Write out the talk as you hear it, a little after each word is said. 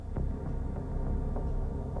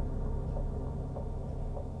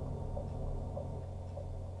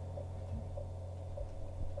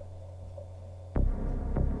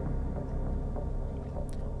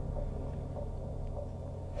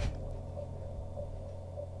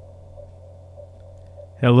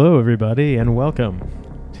Hello, everybody, and welcome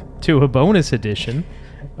to a bonus edition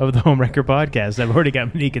of the Homewrecker Podcast. I've already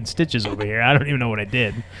got Monique and Stitches over here. I don't even know what I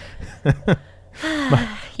did.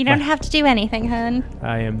 You don't have to do anything, hun.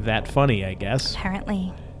 I am that funny, I guess.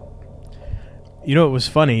 Apparently. You know what was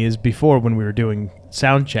funny is before when we were doing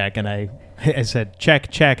sound check and I said,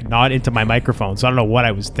 check, not into my microphone. So I don't know what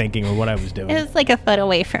I was thinking or what I was doing. It was like a foot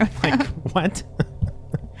away from him. Like, what?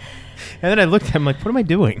 And then I looked at him like, what am I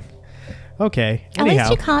doing? Okay. At Anyhow.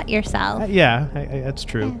 least you caught yourself. Yeah, that's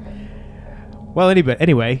true. Well,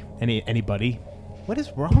 anybody, what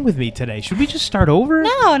is wrong with me today? Should we just start over?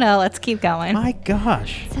 No, let's keep going. My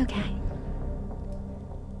gosh. It's okay.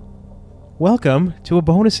 Welcome to a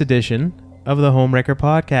bonus edition of the Homewrecker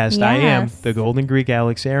Podcast. Yes. I am the Golden Greek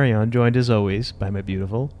Alex Arion, joined as always by my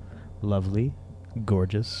beautiful, lovely,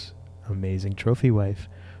 gorgeous, amazing trophy wife,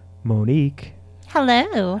 Monique.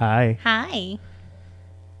 Hello. Hi. Hi.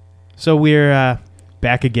 So we're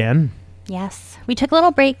back again. Yes. We took a little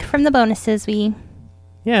break from the bonuses. We're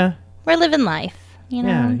living life, you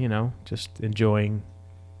know? Yeah, just enjoying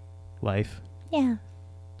life. Yeah.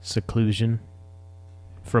 Seclusion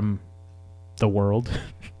from the world.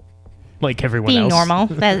 Like everyone Being else.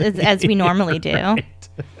 normal, as we normally do. Right.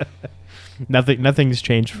 Nothing's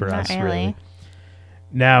changed for Not us, really. really.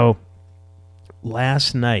 Now,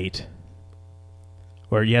 last night,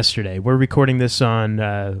 or yesterday, we're recording this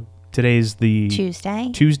on, today's the...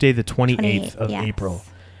 Tuesday the 28th of yes. April.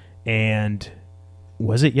 And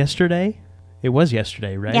was it yesterday? It was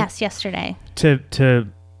yesterday, right? Yes, yesterday. We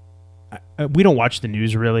don't watch the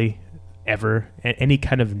news really, ever. Any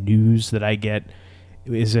kind of news that I get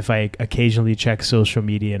is if I occasionally check social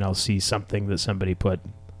media and I'll see something that somebody put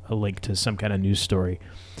a link to some kind of news story.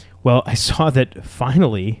 Well, I saw that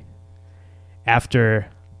finally, after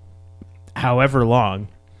however long,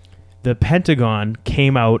 the Pentagon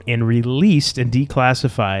came out and released and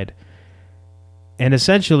declassified and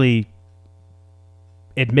essentially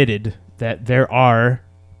admitted that there are,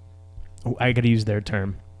 I got to use their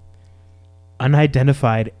term,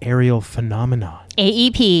 unidentified aerial phenomena.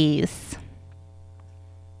 AEPs.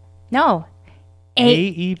 No.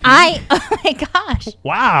 AEP? Oh my gosh.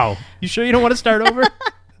 Wow. You sure you don't want to start over?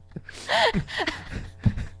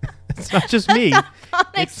 It's not just me.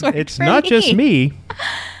 It's not just me.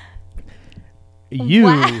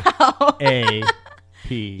 UAP.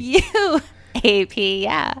 UAP,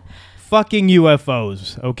 yeah. Fucking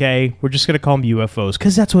UFOs, okay? We're just going to call them UFOs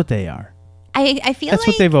because that's what they are. I feel that's like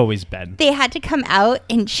what they've always been. They had to come out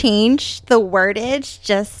and change the wordage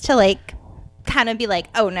just to kind of be like,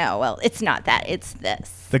 oh no, well, it's not that, it's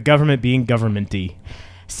this. The government being government-y.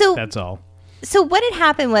 So that's all. So what had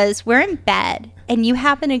happened was we're in bed and you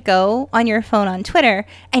happen to go on your phone on Twitter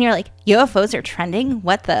and you're like, UFOs are trending?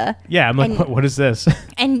 What the? Yeah, I'm like, what is this?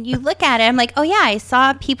 And you look at it, I'm like, oh yeah, I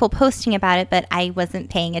saw people posting about it, but I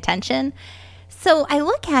wasn't paying attention. So I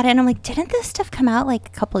look at it and I'm like, didn't this stuff come out like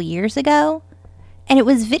a couple years ago? And it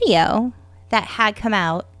was video that had come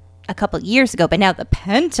out a couple years ago, but now the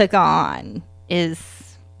Pentagon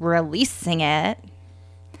is releasing it.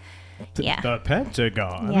 Yeah. The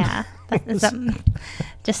Pentagon. Yeah.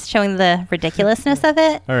 Just showing the ridiculousness of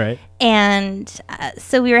it. All right. And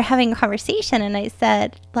so we were having a conversation and I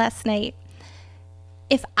said last night,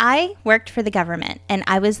 if I worked for the government and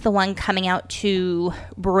I was the one coming out to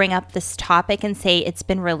bring up this topic and say it's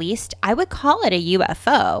been released, I would call it a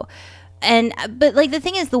UFO. But the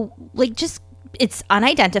thing is, it's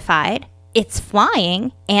unidentified, it's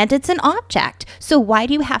flying, and it's an object. So why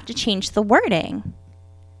do you have to change the wording?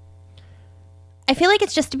 I feel like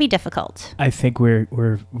it's just to be difficult. I think we're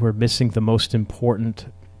missing the most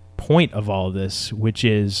important point of all of this, which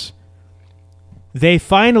is they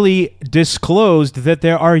finally disclosed that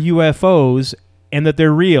there are UFOs and that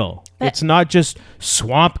they're real. But it's not just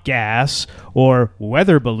swamp gas or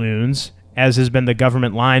weather balloons, as has been the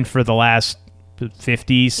government line for the last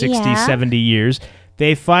 50, 60, 70 years.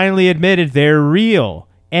 They finally admitted they're real,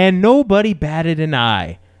 and nobody batted an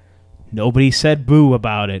eye. Nobody said boo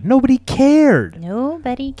about it. Nobody cared.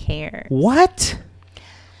 Nobody cared. What?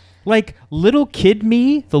 Like, little kid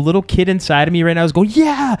me, the little kid inside of me right now is going,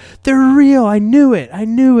 yeah, they're real. I knew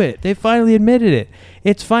it. They finally admitted it.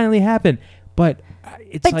 It's finally happened. But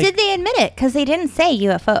did they admit it? Because they didn't say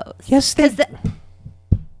UFOs. Yes,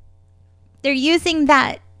 they're using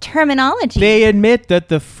that terminology. They admit that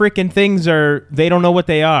the frickin' things they don't know what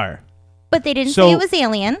they are. But they didn't say it was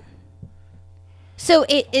alien. So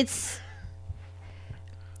it's...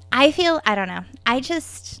 I don't know.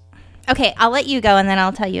 Okay, I'll let you go and then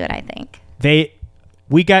I'll tell you what I think.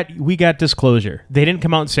 We got disclosure. They didn't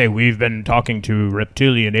come out and say we've been talking to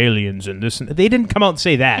reptilian aliens and this. They didn't come out and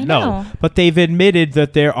say that. No, but they've admitted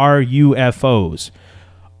that there are UFOs,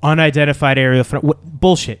 unidentified aerial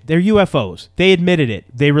bullshit. They're UFOs. They admitted it.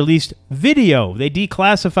 They released video. They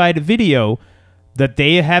declassified video that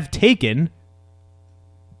they have taken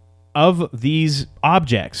of these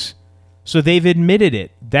objects. So they've admitted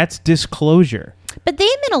it. That's disclosure. But they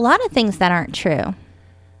admit a lot of things that aren't true.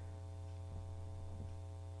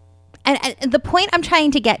 And the point I'm trying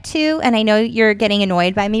to get to, and I know you're getting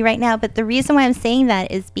annoyed by me right now, but the reason why I'm saying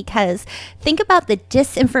that is because think about the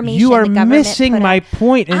disinformation you are the government missing my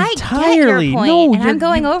point entirely. I get your point, no, and I'm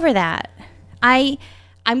going over that.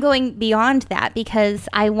 I'm going beyond that because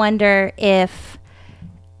I wonder if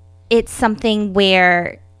it's something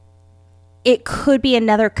where it could be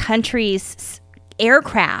another country's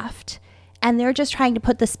aircraft, and they're just trying to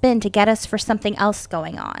put the spin to get us for something else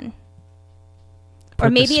going on. Or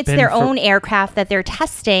maybe it's their own aircraft that they're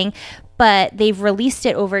testing, but they've released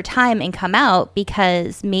it over time and come out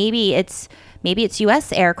because maybe it's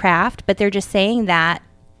U.S. aircraft, but they're just saying that.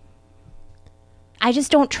 I just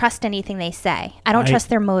don't trust anything they say. I don't trust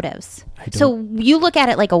their motives. So you look at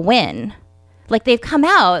it like a win. Like they've come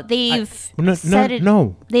out, they've said it.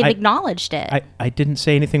 No, they've acknowledged it. I didn't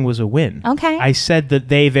say anything was a win. Okay. I said that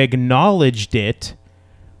they've acknowledged it,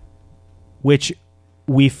 which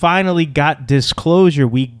we finally got disclosure.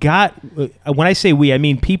 We got, when I say we, I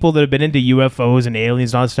mean people that have been into UFOs and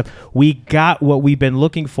aliens and all this stuff. We got what we've been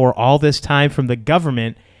looking for all this time from the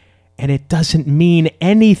government, and it doesn't mean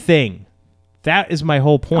anything. That is my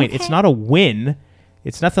whole point. Okay. It's not a win.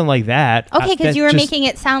 It's nothing like that. Okay, because you were making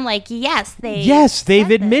it sound like, they've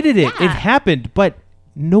admitted it. Yeah. It happened, but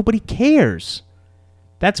nobody cares.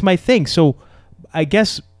 That's my thing. So I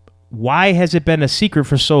guess, why has it been a secret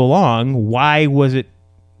for so long? Why was it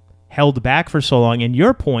held back for so long? And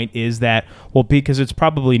your point is that, well, because it's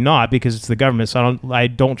probably not, because it's the government, so I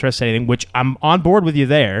don't trust anything, which I'm on board with you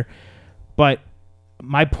there. But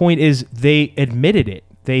my point is they admitted it.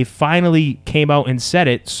 They finally came out and said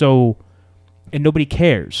it, and nobody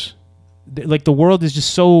cares. Like, the world is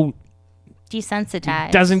just so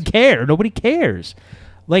desensitized. Doesn't care. Nobody cares.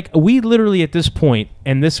 Like, we literally at this point,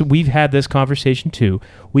 and we've had this conversation too,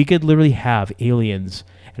 we could literally have aliens,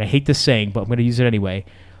 and I hate this saying, but I'm going to use it anyway,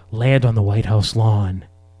 land on the White House lawn.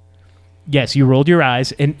 Yes, you rolled your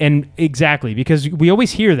eyes, and exactly, because we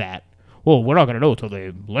always hear that. Well, we're not going to know until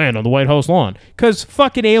they land on the White House lawn. Because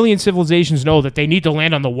fucking alien civilizations know that they need to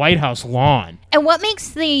land on the White House lawn. And what makes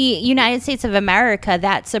the United States of America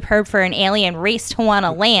that superb for an alien race to want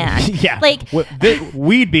to land? Yeah. Like,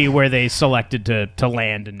 we'd be where they selected to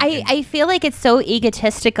land. I feel like it's so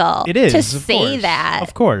egotistical to say that.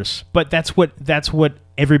 Of course. But that's what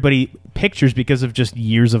everybody pictures because of just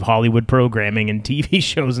years of Hollywood programming and TV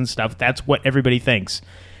shows and stuff. That's what everybody thinks.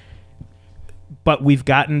 But we've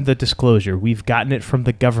gotten the disclosure. We've gotten it from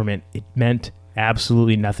the government. It meant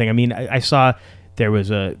absolutely nothing. I mean, I saw there was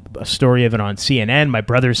a story of it on CNN. My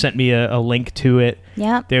brother sent me a link to it.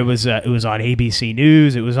 Yeah. It was on ABC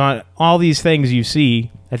News. It was on all these things you see.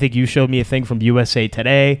 I think you showed me a thing from USA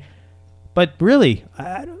Today. But really,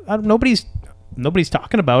 nobody's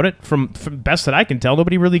talking about it. From best that I can tell,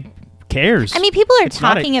 nobody really cares. I mean, people are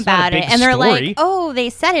talking about it, and they're like, "Oh, they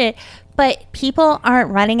said it." But people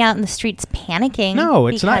aren't running out in the streets panicking. No,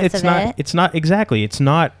 it's not. It's not. It's not exactly. It's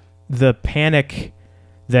not the panic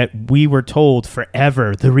that we were told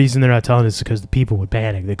forever. The reason they're not telling us is because the people would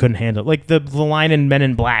panic. They couldn't handle it. Like the line in Men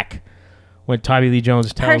in Black when Tommy Lee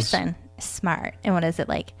Jones tells person smart, and what is it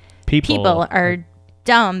like? People are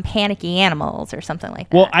dumb, panicky animals, or something like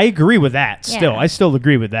that. Well, I agree with that. Still, I still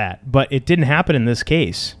agree with that. But it didn't happen in this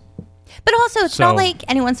case. But also, it's not like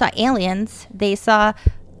anyone saw aliens. They saw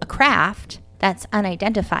a craft that's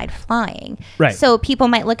unidentified flying. Right. So people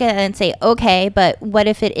might look at it and say, okay, but what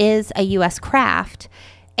if it is a U.S. craft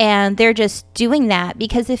and they're just doing that?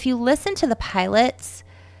 Because if you listen to the pilots,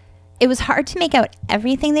 it was hard to make out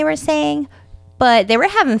everything they were saying, but they were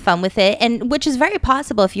having fun with it, and which is very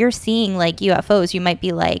possible. If you're seeing like UFOs, you might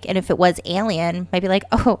be like, and if it was alien, might be like,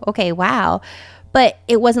 oh, okay, wow. But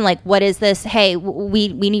it wasn't like, what is this? Hey, we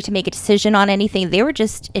need to make a decision on anything. They were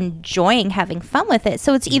just enjoying having fun with it.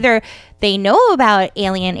 So it's either they know about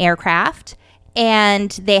alien aircraft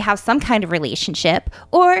and they have some kind of relationship,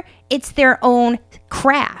 or it's their own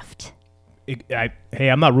craft. Hey,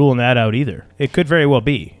 I'm not ruling that out either. It could very well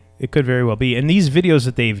be. And these videos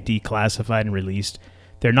that they've declassified and released,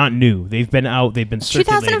 they're not new. They've been out. They've been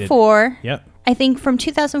circulated. 2004. Yep. I think from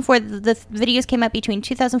 2004, the videos came up between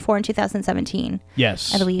 2004 and 2017.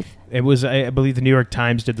 Yes. I believe. It was, I believe the New York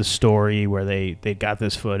Times did the story where they got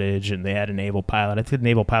this footage and they had a naval pilot. I think the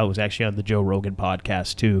naval pilot was actually on the Joe Rogan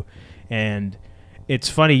podcast too. And it's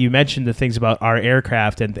funny, you mentioned the things about our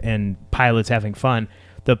aircraft and pilots having fun.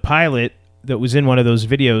 The pilot that was in one of those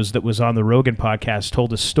videos that was on the Rogan podcast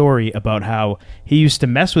told a story about how he used to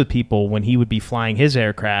mess with people when he would be flying his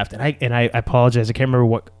aircraft. And I apologize, I can't remember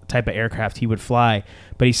what type of aircraft he would fly,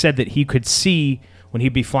 but he said that he could see when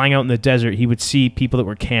he'd be flying out in the desert, he would see people that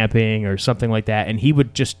were camping or something like that, and he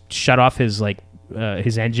would just shut off his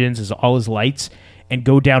his engines, all his lights, and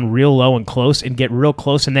go down real low and close and get real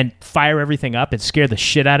close and then fire everything up and scare the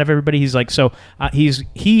shit out of everybody. He's like, so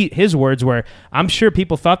his words were, I'm sure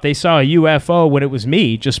people thought they saw a UFO when it was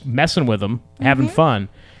me just messing with them, having fun.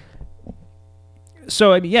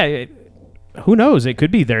 So, I mean, yeah, who knows? It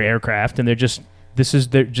could be their aircraft and they're just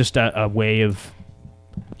a way of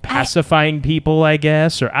pacifying people, I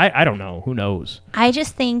guess, or I don't know. Who knows? I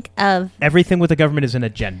just think of everything with the government is an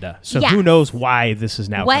agenda. So yes. Who knows why this is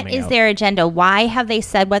now what coming is out? Their agenda? Why have they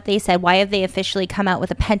said what they said? Why have they officially come out with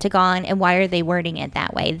a Pentagon, and why are they wording it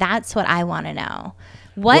that way? That's what I want to know.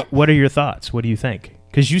 What are your thoughts? What do you think?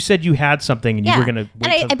 Because you said you had something and you were going to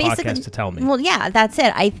wait for the podcast to tell me. Well, yeah, that's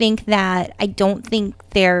it. I think that I don't think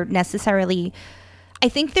they're necessarily... I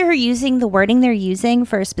think they're using the wording they're using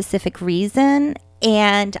for a specific reason,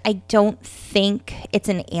 and I don't think it's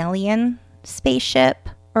an alien spaceship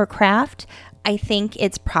or craft. I think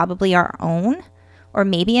it's probably our own or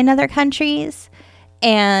maybe another country's,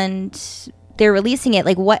 and they're releasing it.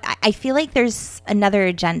 Like, what? I feel like there's another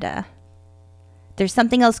agenda. There's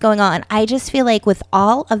something else going on. I just feel like with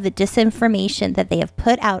all of the disinformation that they have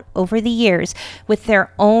put out over the years with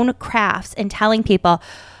their own crafts and telling people,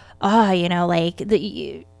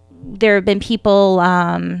 there have been people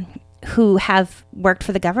who have worked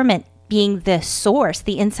for the government being the source,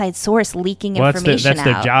 the inside source, leaking information that's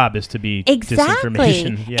their job, is to be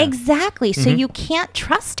disinformation. Yeah. Exactly. So you can't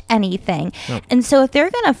trust anything. Nope. And so if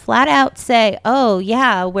they're going to flat out say, oh,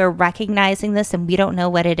 yeah, we're recognizing this and we don't know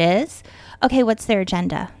what it is, okay, what's their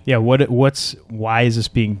agenda? Yeah, why is this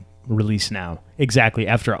being released now? Exactly.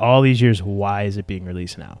 After all these years, why is it being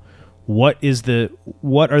released now? What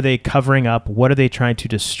are they covering up? What are they trying to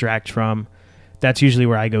distract from? That's usually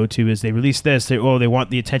where I go to, is they release this. They want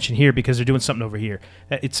the attention here because they're doing something over here.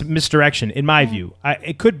 It's misdirection, in my view.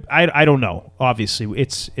 I don't know. Obviously,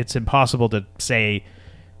 it's impossible to say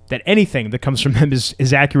that anything that comes from them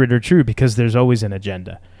is accurate or true because there's always an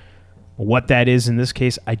agenda. What that is in this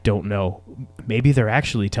case, I don't know. Maybe they're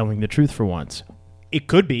actually telling the truth for once. It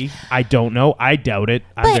could be. I don't know. I doubt it.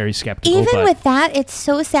 I'm very skeptical. Even with that, it's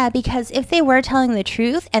so sad because if they were telling the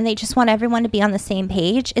truth and they just want everyone to be on the same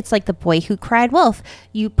page, it's like the boy who cried wolf.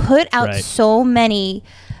 You put out so many,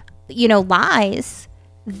 lies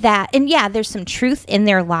and yeah, there's some truth in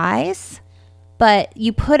their lies, but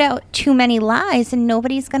you put out too many lies and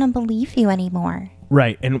nobody's going to believe you anymore.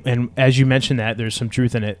 Right. And as you mentioned that, there's some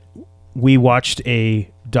truth in it. We watched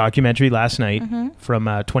a documentary last night from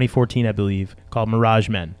 2014, I believe, called Mirage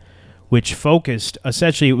Men, which focused,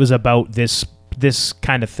 essentially, it was about this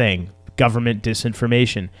kind of thing, government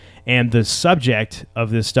disinformation. And the subject of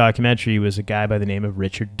this documentary was a guy by the name of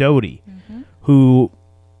Richard Doty, who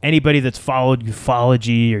anybody that's followed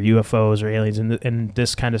ufology or UFOs or aliens and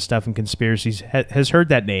this kind of stuff and conspiracies has heard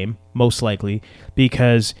that name, most likely,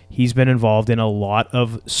 because he's been involved in a lot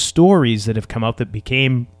of stories that have come out that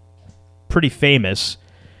became pretty famous,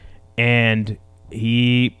 and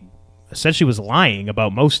he essentially was lying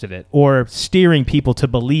about most of it or steering people to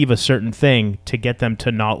believe a certain thing to get them to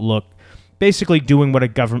not look, basically doing what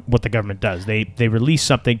the government does. They release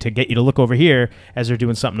something to get you to look over here as they're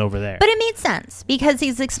doing something over there. But it made sense because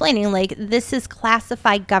he's explaining, like, this is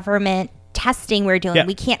classified government testing we're doing. Yeah.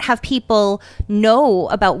 We can't have people know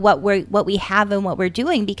about what we have and what we're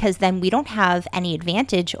doing, because then we don't have any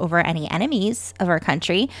advantage over any enemies of our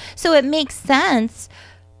country. So it makes sense.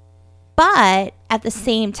 But at the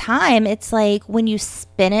same time, it's like when you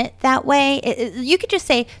spin it that way, you could just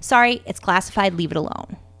say, sorry, it's classified, leave it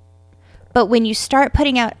alone. But when you start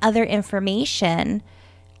putting out other information,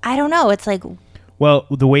 I don't know. It's like... Well,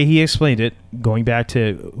 the way he explained it, going back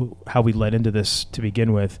to how we led into this to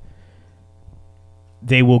begin with,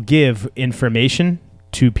 they will give information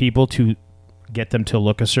to people to get them to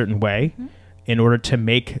look a certain way. Mm-hmm. In order to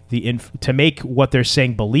make to make what they're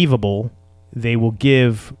saying believable, they will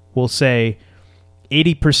give, we'll say,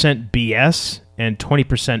 80% BS and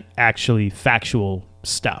 20% actually factual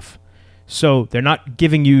stuff. So they're not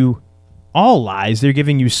giving you all lies. They're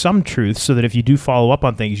giving you some truth so that if you do follow up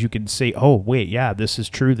on things, you can say, oh, wait, yeah, this is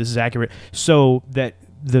true. This is accurate. So that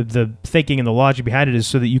the thinking and the logic behind it is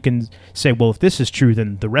so that you can say, well, if this is true,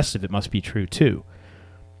 then the rest of it must be true too.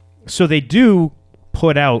 So they do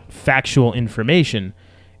put out factual information.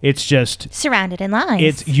 It's just surrounded in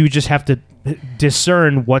lies. You just have to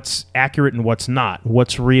discern what's accurate and what's not,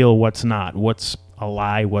 what's real, what's not, what's a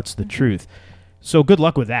lie, what's the truth. So good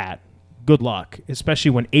luck with that. Good luck,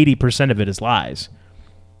 especially when 80% of it is lies.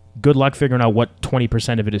 Good luck figuring out what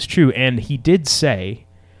 20% of it is true. And he did say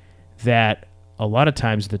that a lot of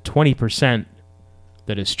times the 20%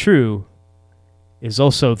 that is true is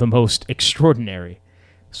also the most extraordinary.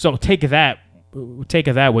 So take of that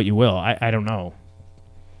what you will. I don't know.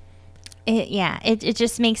 It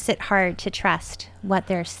just makes it hard to trust what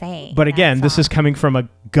they're saying. But again, this is coming from a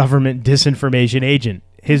government disinformation agent.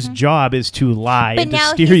 His job is to lie and to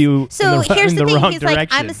steer you so in the, here's in the the thing. wrong He's direction.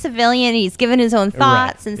 like, I'm a civilian. He's giving his own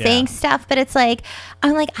thoughts and saying Yeah. stuff, but it's like,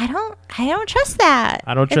 I'm like, I don't trust that.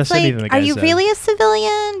 I don't trust it's like, anything the guy are you says. really a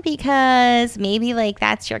civilian? Because maybe like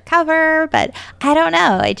that's your cover, but I don't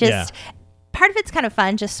know. I just part of it's kind of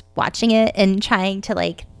fun just watching it and trying to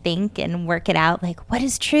like think and work it out, like what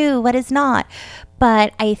is true, what is not.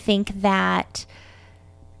 But I think that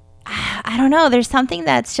I don't know. There's something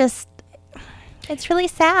that's just. It's really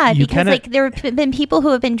sad because like there have been people who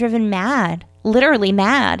have been driven mad, literally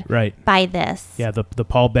mad, by this. Yeah, the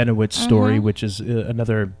Paul Benowitz story, which is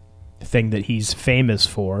another thing that he's famous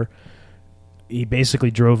for. He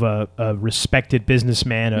basically drove a respected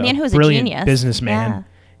businessman, a brilliant businessman. Yeah.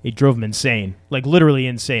 He drove him insane, like literally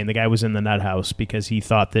insane. The guy was in the nut house because he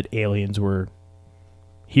thought that aliens were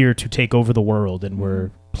here to take over the world and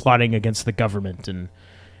were plotting against the government, and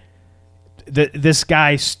this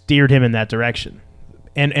guy steered him in that direction.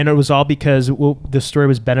 And it was all because the story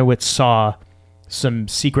was Benowitz saw some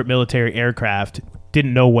secret military aircraft,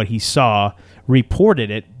 didn't know what he saw, reported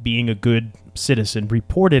it, being a good citizen,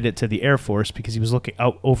 reported it to the Air Force because he was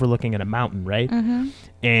overlooking at a mountain, right?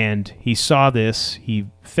 And he saw this, he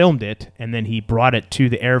filmed it, and then he brought it to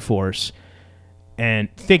the Air Force and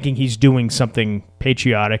thinking he's doing something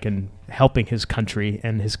patriotic and helping his country,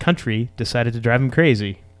 and his country decided to drive him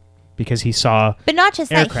crazy. Because he saw, but not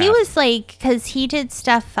just aircraft. That, he was like, because he did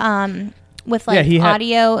stuff with like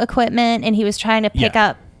audio equipment, and he was trying to pick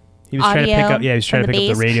up. He was trying to pick up, he was trying to pick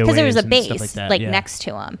up the radio because there was a waves base and stuff like that, next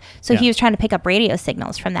to him, so he was trying to pick up radio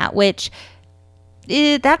signals from that, which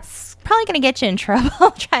that's probably going to get you in trouble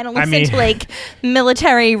trying to listen to like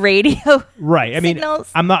military radio. Right. I mean,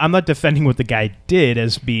 signals. I'm not defending what the guy did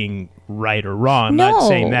as being right or wrong. I'm not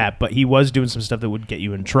saying that, but he was doing some stuff that would get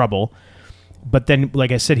you in trouble. But then,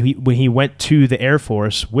 like I said, when he went to the Air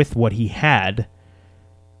Force with what he had,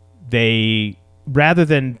 they, rather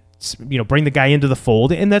than bring the guy into the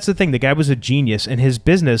fold, and that's the thing, the guy was a genius, and his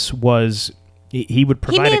business was he would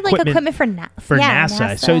provide equipment for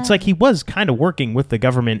NASA. So it's like he was kind of working with the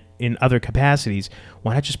government in other capacities.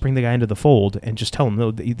 Why not just bring the guy into the fold and just tell him,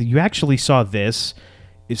 no, you actually saw this,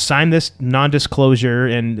 sign this non-disclosure,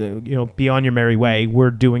 and be on your merry way.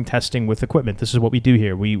 We're doing testing with equipment. This is what we do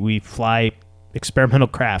here. We fly experimental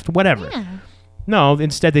craft, whatever. Yeah. No,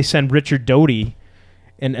 instead they send Richard Doty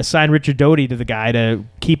and assign Richard Doty to the guy to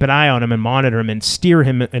keep an eye on him and monitor him and steer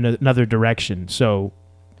him in another direction. So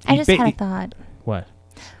I just had a thought. What?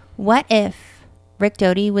 What if Rick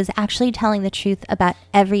Doty was actually telling the truth about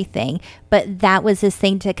everything, but that was his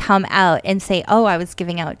thing to come out and say, oh, I was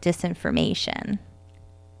giving out disinformation.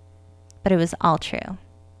 But it was all true.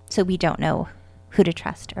 So we don't know who to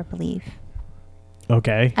trust or believe.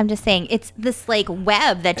 Okay. I'm just saying, it's this like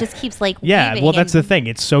web that just keeps like weaving. Well, that's the thing.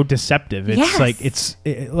 It's so deceptive. It's like it's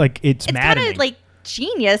maddening. Kind of like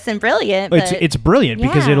genius and brilliant. It's brilliant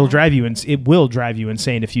because it will drive you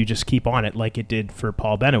insane if you just keep on it, like it did for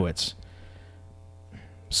Paul Benowitz.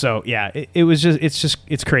 So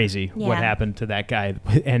it's crazy what happened to that guy,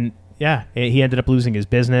 and he ended up losing his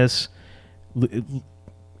business.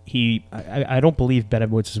 I don't believe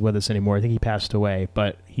Benowitz is with us anymore. I think he passed away,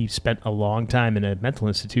 but he spent a long time in a mental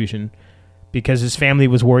institution because his family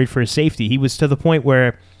was worried for his safety. He was to the point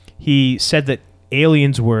where he said that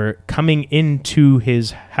aliens were coming into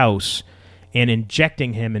his house and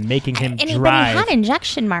injecting him and making him drive. But he had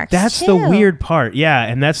injection marks. That's the weird part. Yeah,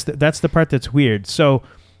 and that's the part that's weird. So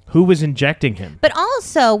who was injecting him? But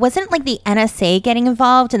also, wasn't like the NSA getting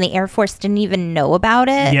involved and the Air Force didn't even know about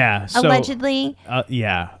it? Yeah. Allegedly?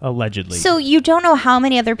 Allegedly. So you don't know how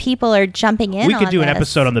many other people are jumping in. We could do an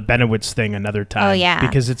episode on the Benowitz thing another time. Oh, yeah.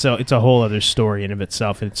 Because it's a whole other story in of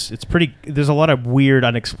itself. It's pretty, there's a lot of weird,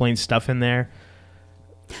 unexplained stuff in there.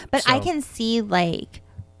 But I can see like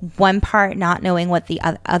one part not knowing what the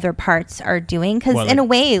other parts are doing, because in a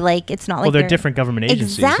way, like, it's not like they're different government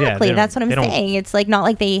agencies. Exactly, yeah, that's what I'm saying. It's like not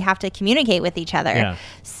like they have to communicate with each other. Yeah.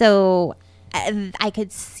 So I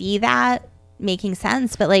could see that making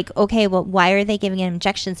sense, but like, okay, well, why are they giving him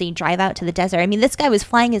injections and you drive out to the desert? I mean, this guy was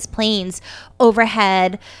flying his planes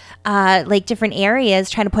overhead, like different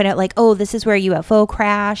areas, trying to point out like, oh, this is where a UFO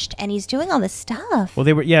crashed, and he's doing all this stuff. Well,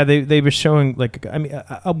 they were showing, like, I mean,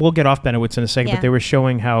 we'll get off Benowitz in a second, but they were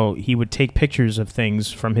showing how he would take pictures of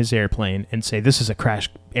things from his airplane and say, this is a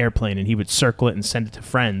crashed airplane, and he would circle it and send it to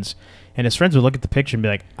friends, and his friends would look at the picture and be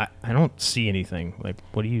like, I don't see anything. Like,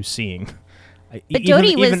 what are you seeing? But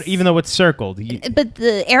Doty even though it's circled. But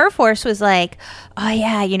the Air Force was like, oh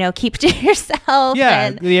yeah, keep it to yourself. Yeah,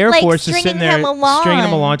 and, the Air Force is sitting there stringing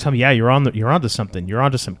him along, telling him, yeah, you're onto something. You're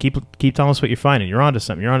onto something. Keep telling us what you're finding. You're onto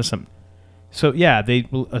something. You're onto something. So yeah, they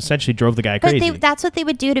essentially drove the guy crazy. But that's what they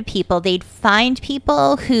would do to people. They'd find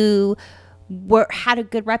people who had a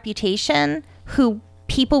good reputation, who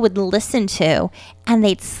people would listen to, and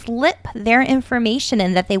they'd slip their information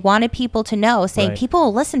in that they wanted people to know, saying people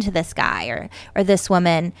will listen to this guy or this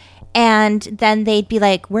woman, and then they'd be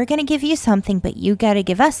like, we're going to give you something, but you got to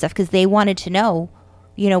give us stuff, because they wanted to know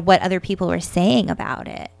what other people were saying about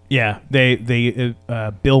it. Yeah, they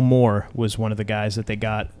Bill Moore was one of the guys that they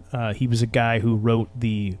got. He was a guy who wrote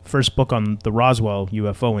the first book on the Roswell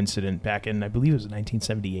UFO incident back in, I believe it was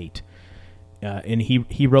 1978. And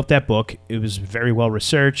he wrote that book. It was very well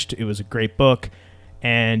researched. It was a great book.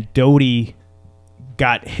 And Doty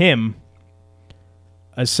got him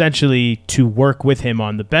essentially to work with him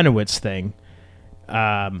on the Benowitz thing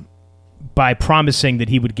by promising that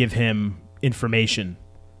he would give him information,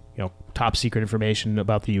 top secret information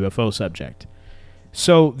about the UFO subject.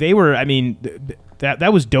 So they were, I mean,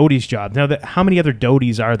 that was Doty's job. Now, how many other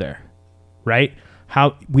Dotys are there, right?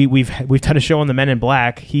 How we've done a show on the Men in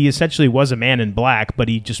Black. He essentially was a man in black, but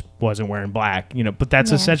he just wasn't wearing black, But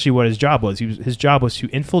that's essentially what his job was. His job was to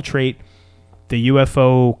infiltrate the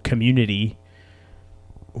UFO community,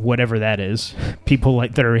 whatever that is, people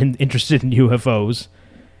that are interested in UFOs,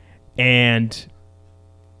 and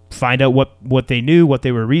find out what they knew, what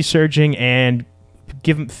they were researching, and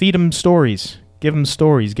feed them stories, give them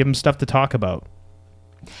stuff to talk about.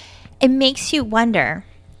 It makes you wonder.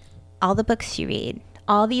 All the books you read,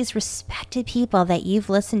 all these respected people that you've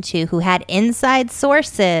listened to who had inside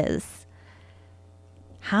sources,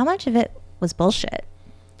 how much of it was bullshit?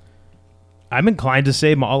 I'm inclined to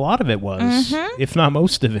say a lot of it was, if not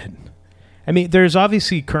most of it. I mean, there's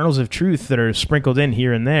obviously kernels of truth that are sprinkled in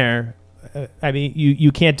here and there. I mean,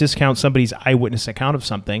 you can't discount somebody's eyewitness account of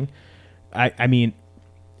something. I mean,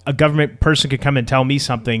 a government person could come and tell me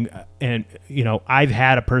something, and, I've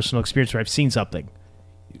had a personal experience where I've seen something.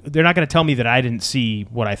 They're not going to tell me that I didn't see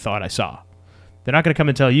what I thought I saw. They're not going to come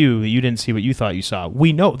and tell you that you didn't see what you thought you saw.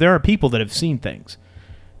 We know there are people that have seen things.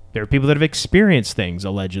 There are people that have experienced things,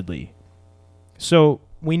 allegedly. So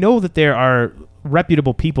we know that there are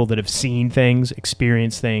reputable people that have seen things,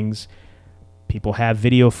 experienced things. People have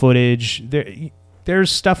video footage.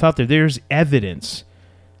 There's stuff out there. There's evidence.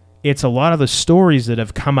 It's a lot of the stories that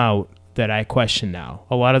have come out that I question now.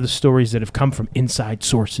 A lot of the stories that have come from inside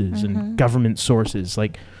sources and government sources.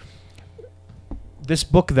 Like, this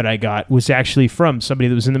book that I got was actually from somebody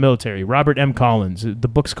that was in the military, Robert M. Collins. The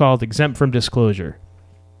book's called Exempt from Disclosure.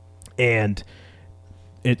 And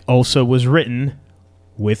it also was written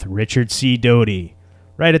with Richard C. Doty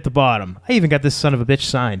right at the bottom. I even got this son of a bitch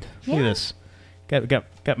signed. Look at this.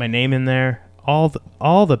 Got my name in there. All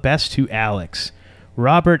the best to Alex.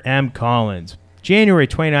 Robert M. Collins. January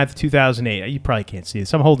 29th, 2008. You probably can't see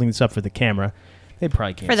this. I'm holding this up for the camera. They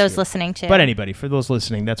probably can't see it. For those listening too. But anybody, for those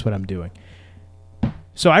listening, that's what I'm doing.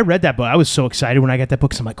 So I read that book. I was so excited when I got that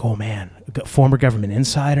book. So I'm like, oh man, former government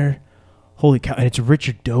insider. Holy cow. And it's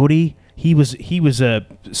Richard Doty. He was a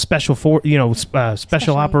special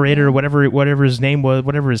operator or whatever his name was,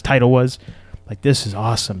 whatever his title was. Like, this is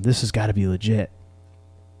awesome. This has got to be legit.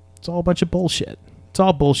 It's all a bunch of bullshit. It's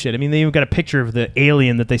all bullshit. I mean, they even got a picture of the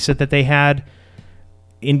alien that they said that they had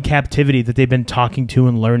in captivity that they've been talking to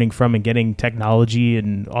and learning from and getting technology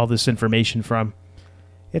and all this information from.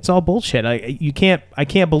 It's all bullshit. I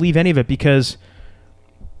can't believe any of it, because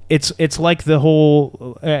it's like the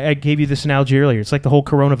whole, I gave you this analogy earlier. It's like the whole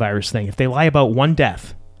coronavirus thing. If they lie about one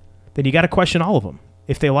death, then you got to question all of them.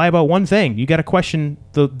 If they lie about one thing, you got to question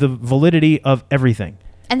the validity of everything.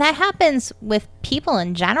 And that happens with people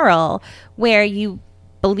in general, where you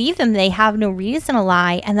believe them, they have no reason to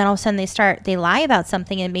lie, and then all of a sudden they lie about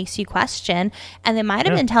something, and it makes you question, and they might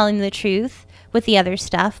have been telling the truth with the other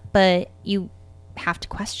stuff, but you have to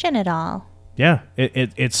question it all. Yeah,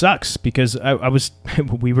 it sucks because I was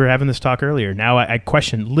we were having this talk earlier. Now I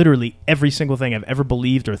question literally every single thing I've ever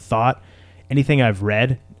believed or thought, anything I've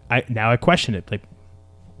read. Now I question it. Like,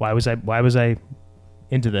 why was I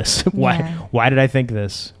into this? Why did I think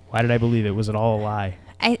this? Why did I believe it? Was it all a lie?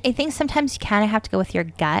 I think sometimes you kind of have to go with your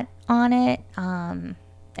gut on it,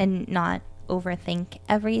 and not overthink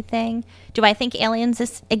everything. Do I think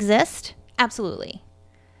aliens exist? Absolutely.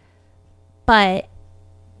 But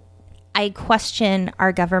I question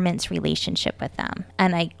our government's relationship with them,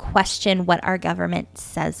 and I question what our government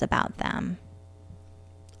says about them.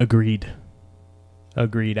 Agreed.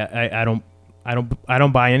 I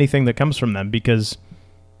don't buy anything that comes from them because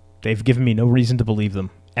they've given me no reason to believe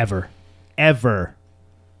them ever.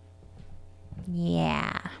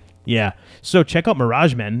 Yeah. So check out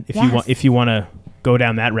Mirage Men if you want to go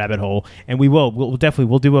down that rabbit hole, and we'll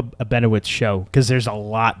definitely do a Benowitz show because there's a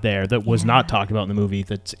lot there that was not talked about in the movie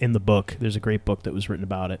that's in the book. There's a great book that was written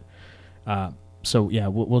about it. So yeah,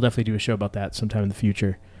 we'll definitely do a show about that sometime in the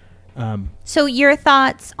future. So your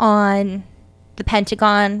thoughts on the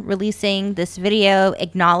Pentagon releasing this video,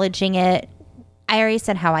 acknowledging it? I already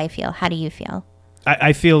said how I feel. How do you feel?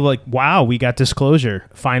 I feel like, wow, we got disclosure.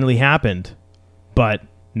 Finally happened. But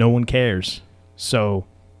no one cares. So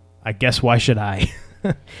I guess why should I?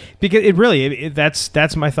 Because it really,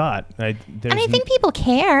 that's my thought. And I think people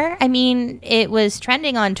care. I mean, it was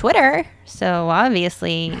trending on Twitter. So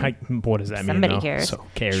obviously, what does that mean? Somebody cares. So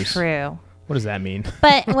cares. True. What does that mean?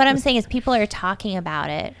 But what I'm saying is people are talking about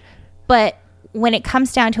it. But when it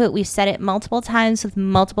comes down to it, we've said it multiple times with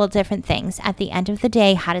multiple different things. At the end of the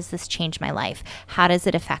day, how does this change my life? How does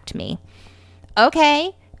it affect me?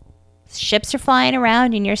 Okay, ships are flying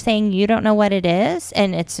around and you're saying you don't know what it is,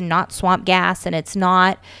 and it's not swamp gas, and it's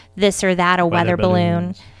not this or that, a weather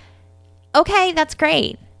balloon. Okay, that's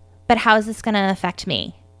great. But how is this going to affect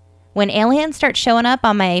me? When aliens start showing up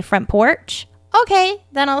on my front porch, okay,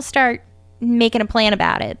 then I'll start making a plan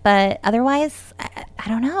about it. But otherwise, I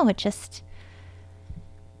don't know.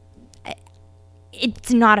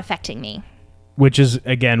 It's not affecting me. Which is,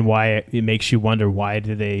 again, why it makes you wonder, why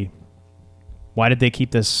did they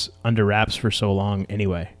keep this under wraps for so long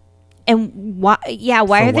anyway? And why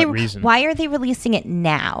are they releasing it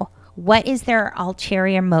now? What is their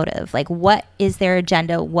ulterior motive? Like, what is their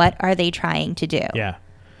agenda? What are they trying to do? Yeah.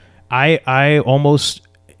 I almost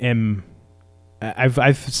am,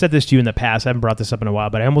 I've said this to you in the past, I haven't brought this up in a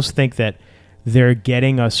while, but I almost think that they're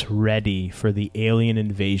getting us ready for the alien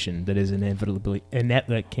invasion that is inevitably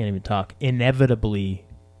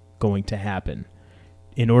going to happen,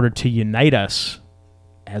 in order to unite us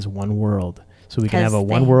as one world, so we can have a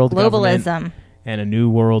one world government and a new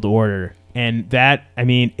world order. And that, I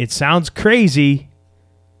mean, it sounds crazy,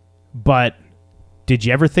 but did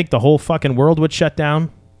you ever think the whole fucking world would shut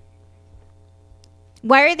down?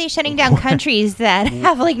 Why are they shutting down countries that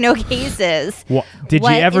have like no cases? Well, did you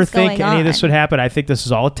ever think any of this would happen? I think this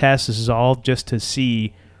is all a test. This is all just to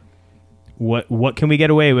see what can we get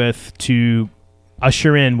away with to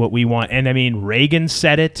usher in what we want. And I mean, Reagan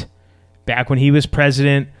said it back when he was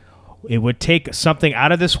president. It would take something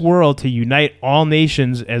out of this world to unite all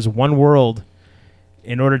nations as one world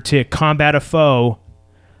in order to combat a foe.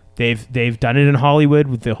 They've done it in Hollywood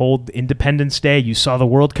with the whole Independence Day. You saw the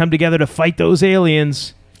world come together to fight those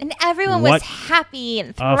aliens. And everyone was happy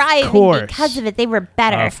and thriving because of it. They were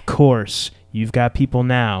better. Of course. You've got people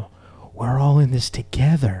now. We're all in this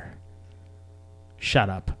together.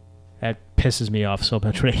 Shut up. That pisses me off so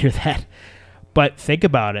much when I hear that. But think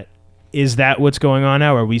about it. Is that what's going on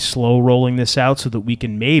now? Are we slow rolling this out so that we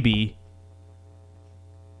can maybe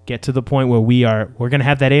get to the point where we're going to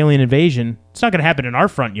have that alien invasion? It's not going to happen in our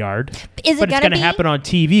front yard. But it's going to happen on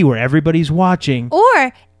TV where everybody's watching.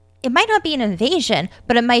 Or it might not be an invasion,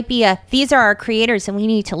 but it might be these are our creators and we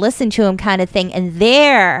need to listen to them kind of thing, and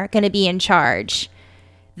they're going to be in charge.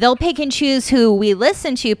 They'll pick and choose who we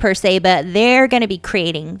listen to per se, but they're going to be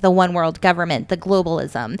creating the one world government, the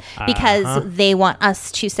globalism, because they want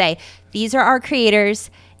us to say, these are our creators,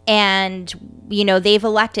 and, you know, they've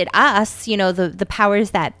elected us, you know, the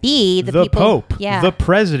powers that be, the people, Pope, the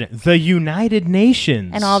president, the United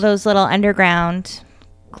Nations, and all those little underground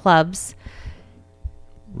clubs.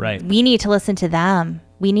 Right. We need to listen to them.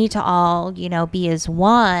 We need to all, you know, be as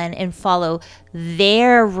one and follow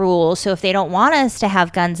their rules. So if they don't want us to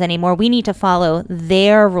have guns anymore, we need to follow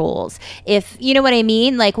their rules. If, you know what I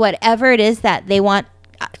mean? Like, whatever it is that they want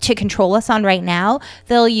to control us on right now,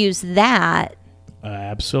 they'll use that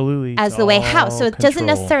absolutely as the way how. So it doesn't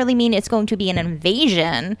necessarily mean it's going to be an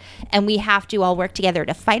invasion and we have to all work together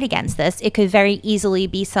to fight against this. It could very easily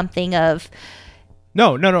be something of,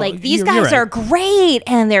 No. Like, these you're guys right. are great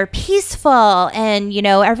and they're peaceful, and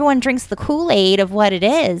everyone drinks the Kool-Aid of what it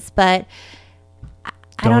is, but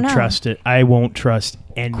I don't know. Trust it. I won't trust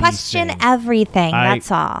anything. Question everything.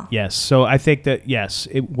 That's all. Yes. So I think that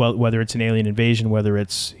whether it's an alien invasion, whether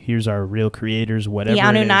it's here's our real creators, whatever. The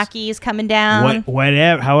Anunnaki is coming down.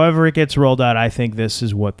 Whatever, however it gets rolled out, I think this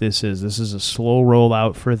is what this is. This is a slow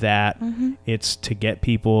rollout for that. Mm-hmm. It's to get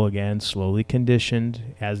people again slowly conditioned,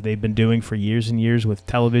 as they've been doing for years and years with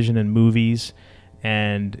television and movies,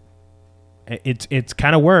 and it's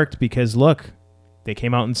kind of worked because look, they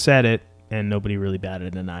came out and said it. And nobody really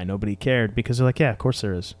batted an eye. Nobody cared because they're like, yeah, of course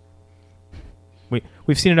there is.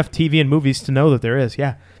 We've seen enough TV and movies to know that there is.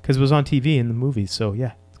 Yeah, because it was on TV in the movies. So,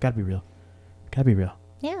 yeah, it's got to be real. Got to be real.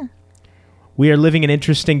 Yeah. We are living in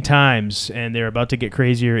interesting times, and they're about to get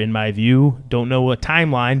crazier in my view. Don't know a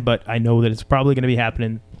timeline, but I know that it's probably going to be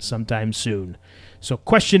happening sometime soon. So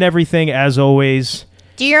question everything, as always.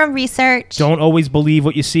 Do your own research. Don't always believe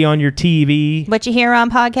what you see on your TV. What you hear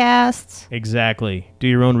on podcasts. Exactly. Do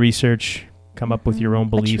your own research. Come up with your own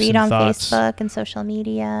beliefs what you read and on thoughts. Facebook and social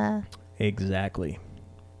media. Exactly.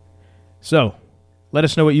 So, let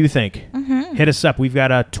us know what you think. Mm-hmm. Hit us up. We've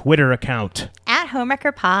got a Twitter account. At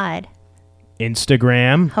Homewrecker Pod.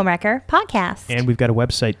 Instagram. Homewrecker Podcast. And we've got a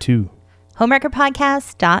website, too.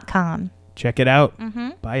 Homewreckerpodcast.com. Check it out. Mm-hmm.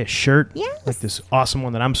 Buy a shirt. Yes. Like this awesome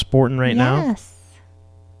one that I'm sporting right now. Yes.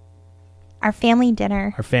 Our family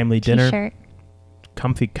dinner. Our family dinner. T-shirt.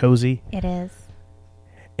 Comfy, cozy. It is.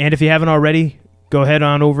 And if you haven't already, go ahead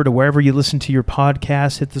on over to wherever you listen to your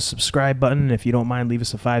podcast. Hit the subscribe button. If you don't mind, leave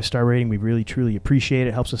us a 5-star rating. We really, truly appreciate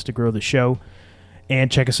it. Helps us to grow the show. And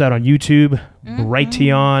check us out on YouTube.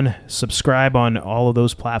 Brighteon. Subscribe on all of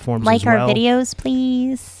those platforms as well. Like our videos,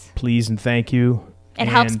 please. Please and thank you. It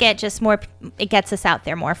helps get just more, it gets us out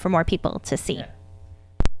there more for more people to see. Yeah.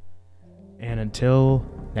 And until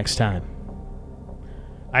next time,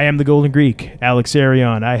 I am the Golden Greek, Alex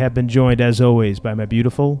Arion. I have been joined, as always, by my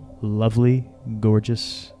beautiful, lovely,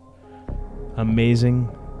 gorgeous, amazing,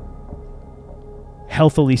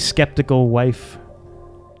 healthily skeptical wife,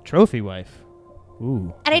 trophy wife.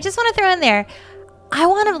 Ooh. And I just want to throw in there, I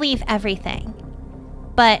want to believe everything,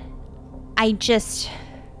 but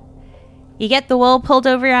you get the wool pulled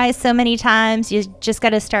over your eyes so many times, you just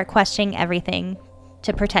got to start questioning everything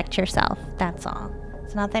to protect yourself. That's all.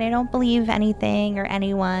 It's not that I don't believe anything or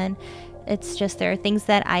anyone. It's just there are things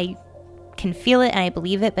that I can feel it and I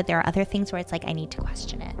believe it, but there are other things where it's like I need to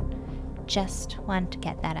question it. Just want to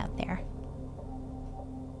get that out there.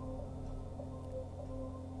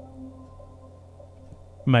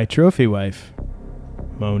 My trophy wife,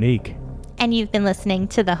 Monique. And you've been listening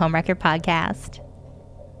to the Homewrecker Podcast.